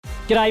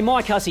G'day,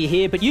 Mike Hussey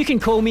here, but you can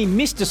call me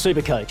Mr.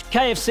 Supercoach.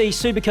 KFC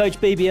Supercoach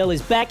BBL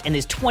is back and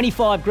there's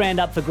 25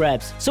 grand up for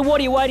grabs. So what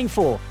are you waiting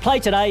for?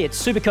 Play today at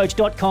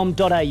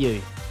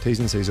supercoach.com.au. T's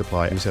and C's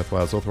apply. New South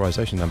Wales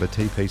authorisation number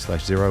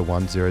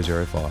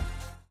TP/01005.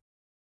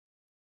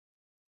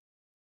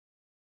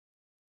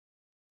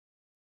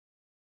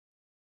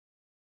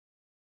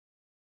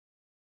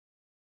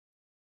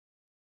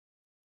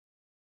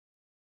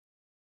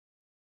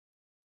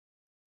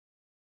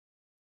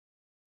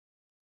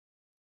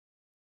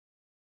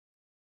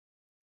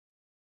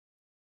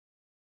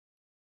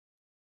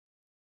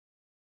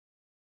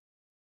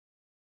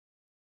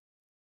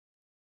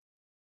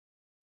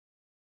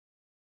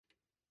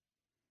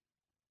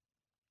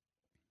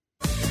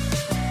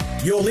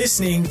 You're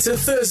listening to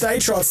Thursday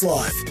Trots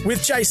Live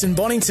with Jason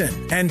Bonington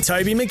and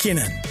Toby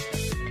McKinnon.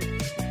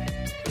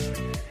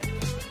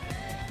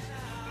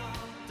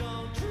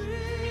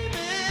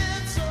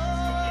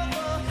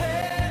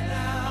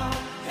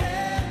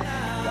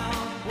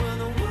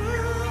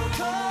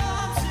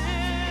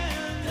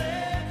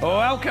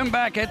 Welcome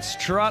back. It's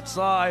Trots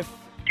Live.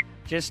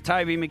 Just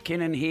Toby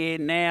McKinnon here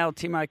now.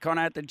 Tim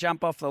O'Connor had to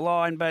jump off the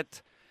line,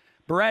 but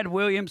Brad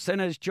Williamson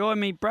has joined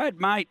me.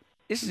 Brad, mate,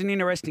 this is an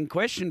interesting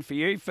question for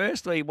you.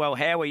 Firstly, well,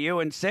 how are you?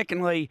 And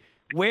secondly,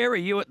 where are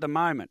you at the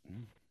moment?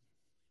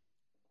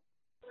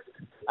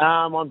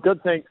 I'm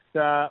good, thanks,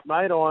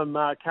 mate. I'm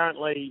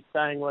currently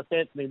staying with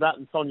Anthony Butt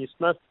and Sonia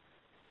Smith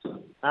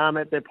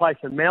at their place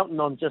in Mountain.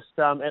 I'm just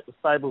at the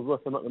stables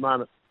with them at the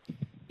moment.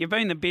 You've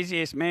been the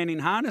busiest man in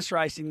harness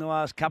racing the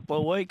last couple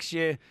of weeks.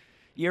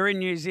 You're in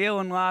New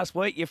Zealand last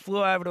week. You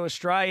flew over to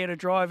Australia to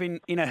drive in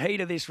a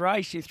heat of this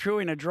race. You threw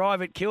in a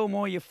drive at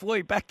Kilmore. You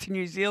flew back to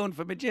New Zealand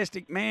for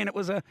Majestic Man. It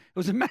was a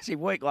massive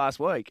week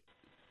last week.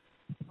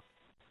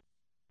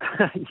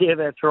 Yeah,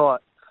 that's right.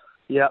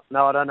 Yeah,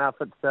 no, I don't know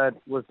if it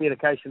was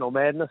dedication or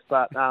madness,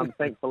 but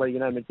thankfully,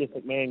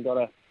 Majestic Man got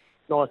a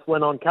nice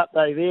win on Cup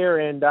Day there,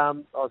 and I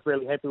was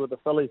really happy with the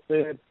fillies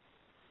third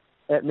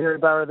at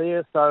Maryborough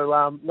there.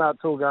 So, no,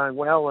 it's all going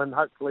well, and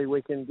hopefully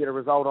we can get a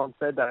result on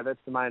Saturday. That's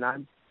the main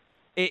aim.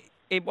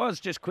 It was,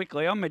 just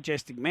quickly, on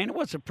Majestic Man, it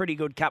was a pretty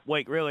good Cup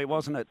week, really,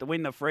 wasn't it? To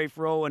win the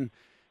free-for-all, and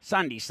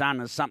Sunday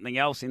Sun is something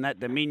else in that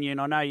Dominion.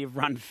 I know you've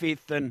run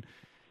fifth, and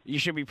you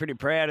should be pretty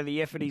proud of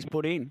the effort he's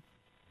put in.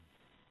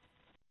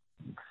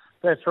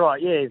 That's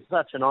right, yeah. He's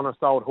such an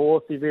honest old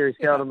horse. He very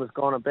seldom has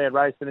gone a bad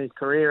race in his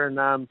career,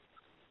 and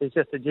he's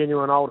just a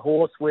genuine old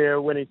horse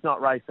where when he's not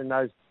racing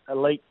those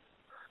elite,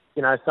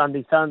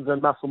 Sunday Suns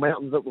and Muscle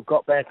Mountains that we've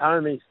got back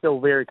home, he's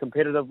still very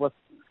competitive with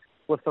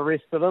the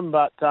rest of them,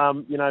 but,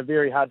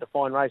 very hard to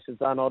find races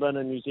they're not in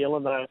New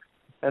Zealand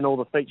and all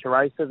the feature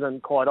races,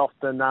 and quite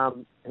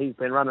often he's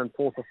been running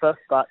fourth or fifth,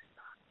 but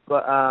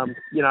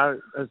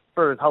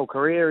through his whole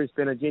career, he's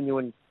been a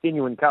genuine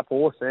cup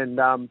horse,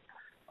 and, I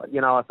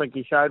think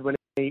he showed when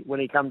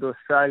he came to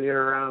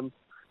Australia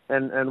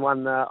and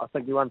won, I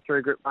think he won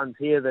 3 Group 1s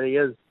here, that he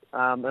is,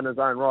 in his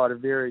own right, a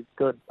very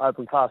good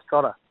open-class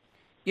trotter.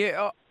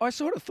 Yeah, I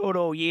sort of thought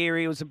all year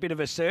he was a bit of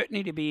a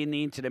certainty to be in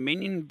the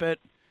Inter-Dominion, but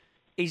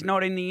he's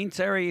not in the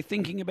Inter. Are you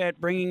thinking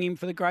about bringing him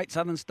for the Great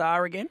Southern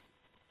Star again?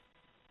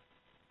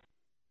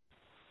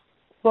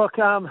 Look,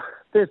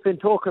 there's been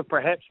talk of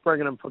perhaps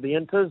bringing him for the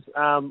Inters.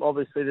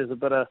 Obviously, there's a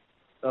bit of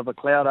a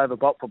cloud over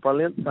Bot for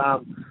Brilliance.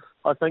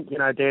 I think,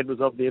 Dad was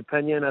of the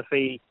opinion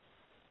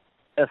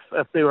if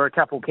there were a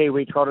couple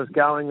Kiwi trotters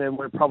going, then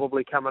we're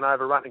probably coming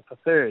over running for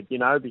third,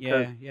 because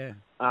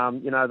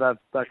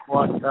they've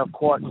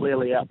quite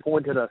clearly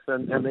outpointed us,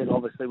 and then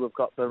obviously we've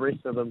got the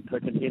rest of them to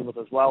contend with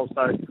as well.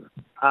 So,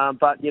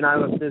 but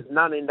if there's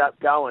none end up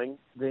going,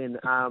 then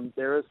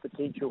there is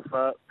potential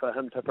for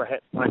him to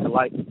perhaps make a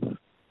late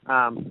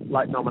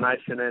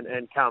nomination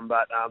and come,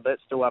 but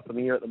that's still up in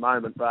the air at the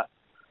moment. But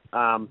as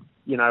I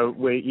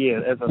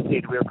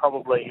said, we're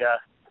probably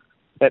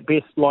at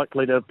best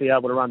likely to be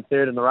able to run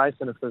third in the race,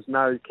 and if there's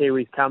no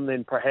Kiwis come,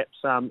 then perhaps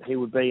he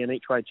would be an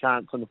each-way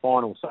chance in the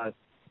final. So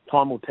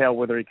time will tell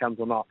whether he comes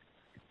or not.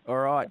 All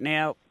right,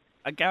 now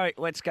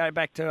let's go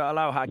back to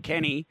Aloha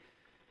Kenny.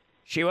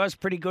 She was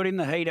pretty good in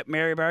the heat at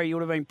Maryborough. You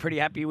would have been pretty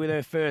happy with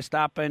her first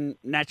up, and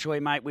naturally,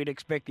 mate, we'd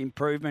expect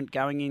improvement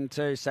going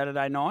into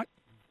Saturday night.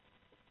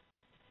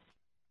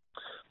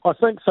 I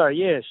think so,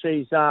 yeah.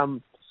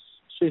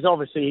 She's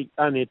obviously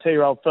only a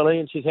 2-year-old filly,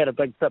 and she's had a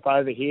big trip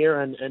over here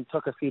and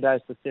took a few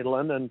days to settle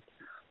in. And,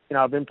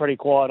 I've been pretty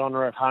quiet on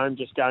her at home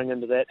just going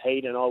into that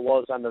heat, and I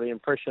was under the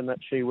impression that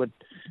she would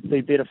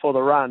be better for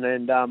the run.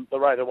 And the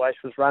rate of way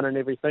she was running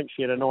everything,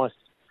 she had a nice,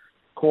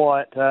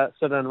 quiet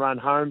sit-in-run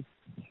home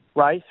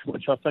race,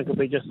 which I think will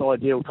be just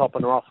ideal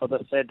topping her off for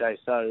this Saturday.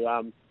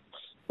 So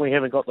we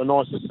haven't got the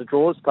nicest of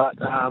draws,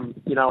 but, I'm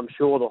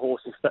sure the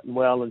horse is fitting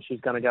well and she's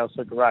going to go a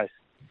super race.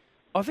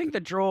 I think the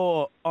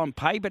draw on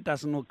paper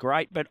doesn't look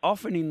great, but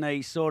often in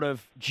these sort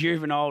of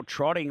juvenile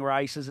trotting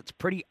races, it's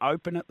pretty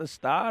open at the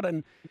start.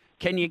 And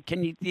can you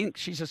think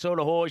she's a sort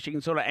of horse you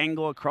can sort of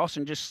angle across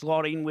and just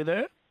slot in with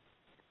her?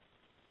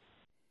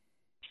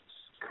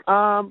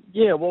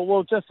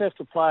 We'll just have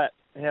to play it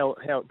how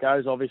it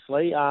goes,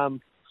 obviously.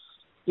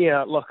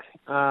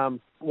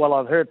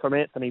 I've heard from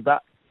Anthony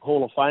Buck,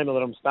 Hall of Famer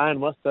that I'm staying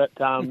with, that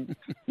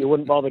you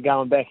wouldn't bother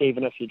going back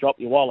even if you drop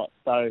your wallet.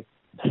 So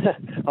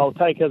I'll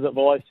take his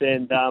advice,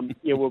 and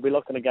we'll be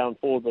looking at going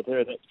forward with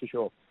her, that's for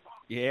sure.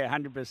 Yeah,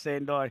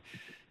 100%.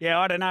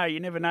 I don't know. You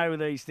never know with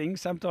these things.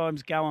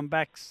 Sometimes going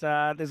backs,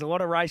 there's a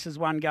lot of races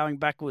won going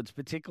backwards,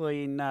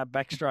 particularly in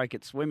backstroke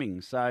at swimming.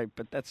 So,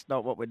 but that's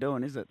not what we're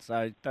doing, is it?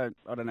 So I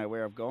don't know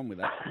where I've gone with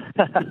that.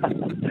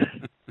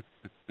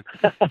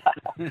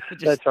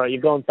 That's right.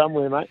 You've gone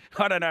somewhere, mate.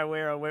 I don't know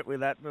where I went with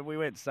that, but we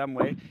went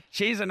somewhere.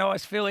 She's a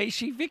nice filly. Is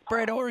she Vic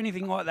bred or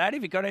anything like that?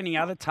 Have you got any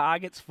other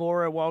targets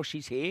for her while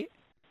she's here?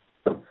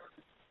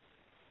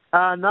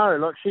 No,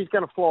 look, she's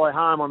going to fly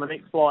home on the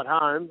next flight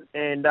home,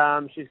 and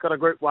she's got a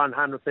Group 1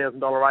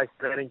 $100,000 race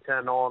at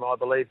Addington on, I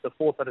believe, the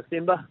 4th of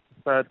December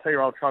for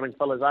 2-year-old trotting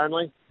fillies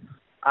only.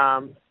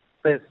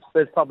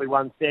 There's probably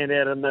one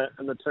standout in the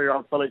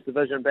 2-year-old fillies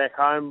division back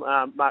home,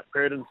 Mark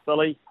Purden's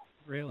filly.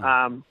 Really?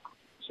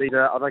 She's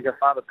I think her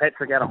father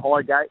Patrick out of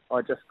Highgate.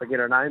 I just forget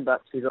her name,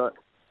 but she's out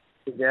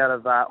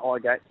of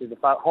Highgate. She's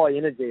High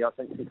Energy, I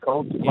think she's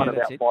called. She's won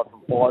about 5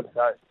 from 5,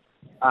 so...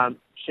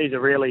 she's a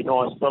really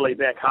nice filly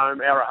back home.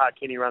 Araha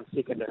Kenny runs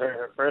second to her.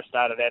 Her first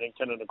start at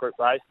Addington in a group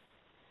race,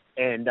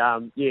 and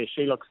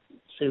she looks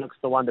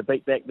the one to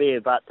beat back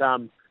there. But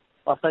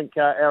I think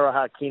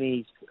Araha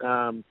Kenny's,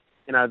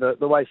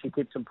 the way she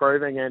keeps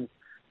improving, and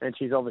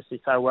she's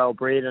obviously so well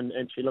bred,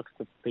 and she looks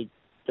to be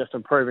just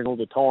improving all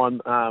the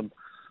time.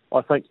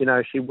 I think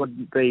she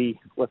wouldn't be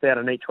without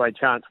an each way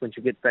chance when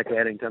she gets back to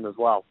Addington as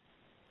well.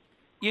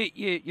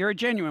 You're a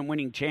genuine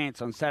winning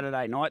chance on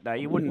Saturday night, though.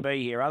 You wouldn't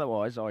be here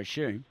otherwise, I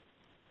assume.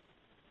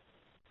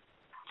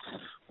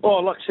 Oh,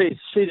 look,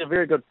 she's a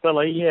very good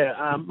filly,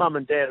 yeah. Mum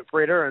and Dad have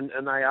bred her, and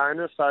they own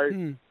her. So,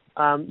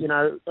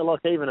 look,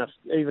 even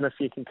if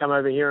you can come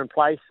over here and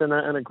place in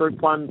a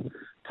Group 1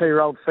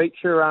 2-year-old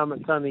feature,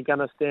 it's only going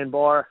to stand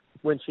by her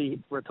when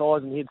she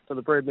retires and heads to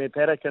the broodmare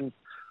paddock. And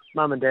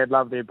Mum and Dad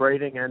love their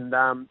breeding, and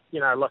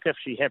look, if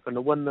she happened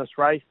to win this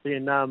race,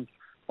 then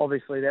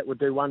obviously that would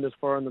do wonders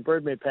for her in the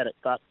broodmare paddock.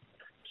 But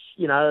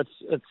she's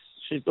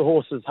the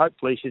horses.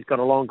 Hopefully, she's got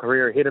a long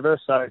career ahead of her.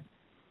 So.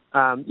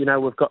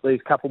 We've got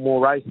these couple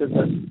more races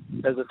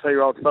as a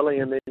 2-year-old filly,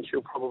 and then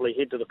she'll probably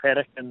head to the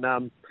paddock and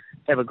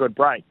have a good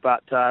break.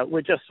 But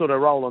we're just sort of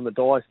rolling the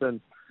dice,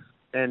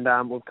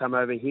 and we've come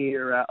over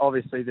here.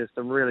 Obviously, there's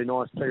some really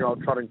nice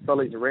 2-year-old trotting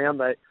fillies around.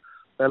 They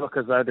look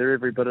as though they're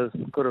every bit as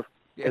good as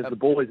the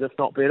boys, if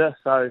not better.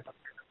 So,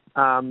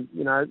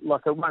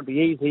 it won't be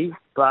easy,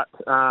 but,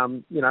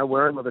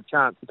 we're in with a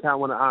chance. We can't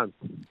win at home.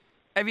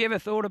 Have you ever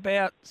thought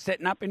about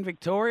setting up in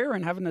Victoria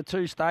and having the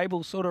two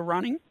stables sort of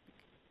running?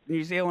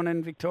 New Zealand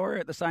and Victoria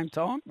at the same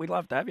time? We'd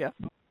love to have you.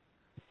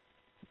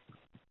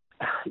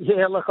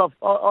 Yeah, look,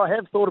 I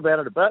have thought about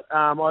it a bit.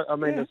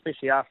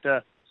 Especially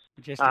after,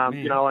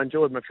 I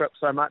enjoyed my trip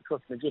so much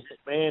with Majestic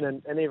Man,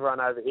 and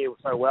everyone over here was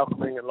so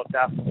welcoming and looked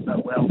after me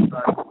so well.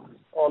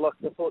 So,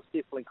 the thoughts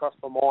definitely crossed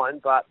my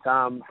mind, but,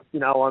 I'm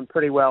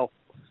pretty well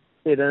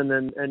set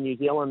in New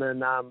Zealand,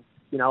 and, I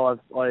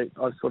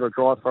sort of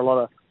drive for a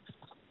lot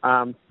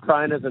of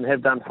trainers and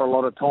have done for a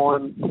lot of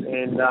time,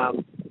 and,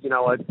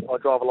 I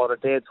drive a lot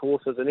of Dad's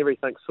horses, and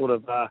everything sort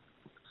of, I've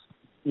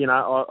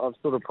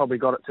sort of probably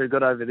got it too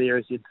good over there,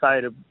 as you'd say,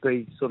 to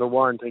be sort of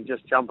warranting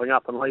just jumping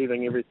up and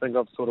leaving everything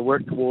I've sort of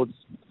worked towards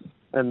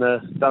in the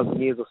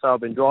dozen years or so I've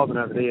been driving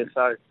over there.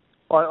 So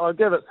I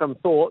give it some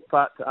thought,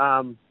 but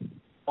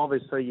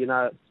obviously,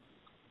 I'd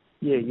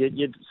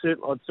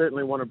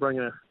certainly want to bring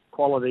a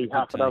quality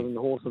half a dozen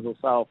horses or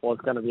so if I was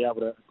going to be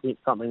able to get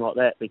something like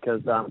that,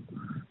 because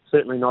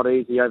certainly not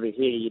easy over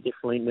here. You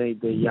definitely need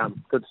the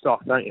good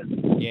stock, don't you?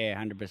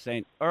 Yeah,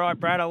 100%. All right,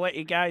 Brad, I'll let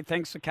you go.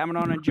 Thanks for coming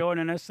on and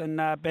joining us, and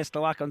best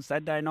of luck on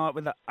Saturday night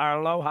with our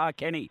Aloha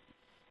Kenny.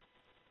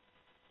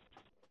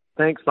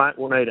 Thanks, mate.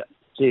 We'll need it.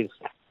 Cheers.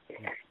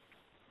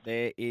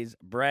 There is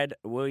Brad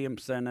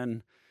Williamson,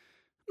 and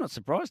I'm not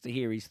surprised to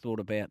hear he's thought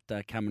about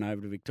coming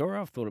over to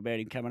Victoria. I've thought about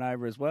him coming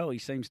over as well. He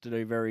seems to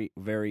do very,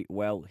 very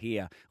well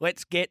here.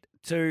 Let's get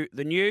to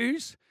the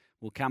news.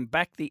 We'll come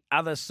back the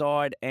other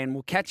side and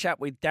we'll catch up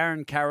with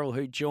Darren Carroll,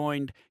 who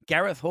joined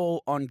Gareth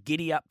Hall on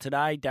Giddy Up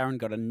today. Darren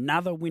got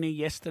another winner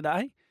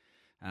yesterday.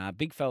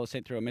 Big fella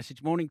sent through a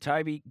message. Morning,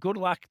 Toby. Good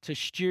luck to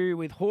Stu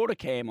with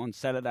Horticam on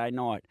Saturday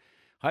night.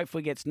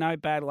 Hopefully gets no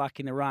bad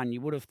luck in the run.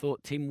 You would have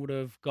thought Tim would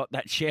have got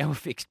that shower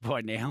fixed by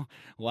now.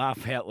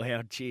 Laugh out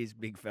loud. Cheers,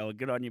 big fella.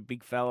 Good on you,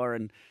 big fella.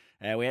 And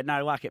we had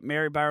no luck at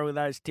Maryborough with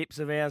those tips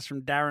of ours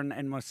from Darren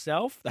and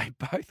myself. They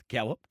both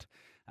galloped.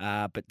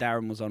 But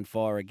Darren was on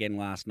fire again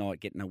last night,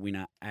 getting a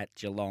winner at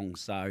Geelong.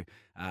 So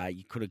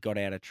you could have got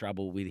out of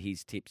trouble with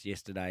his tips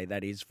yesterday,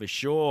 that is for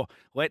sure.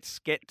 Let's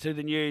get to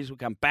the news. We'll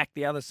come back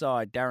the other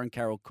side. Darren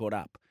Carroll caught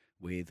up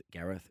with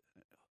Gareth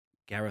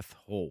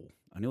Hall.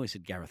 I nearly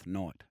said Gareth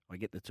Knight. I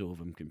get the two of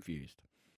them confused.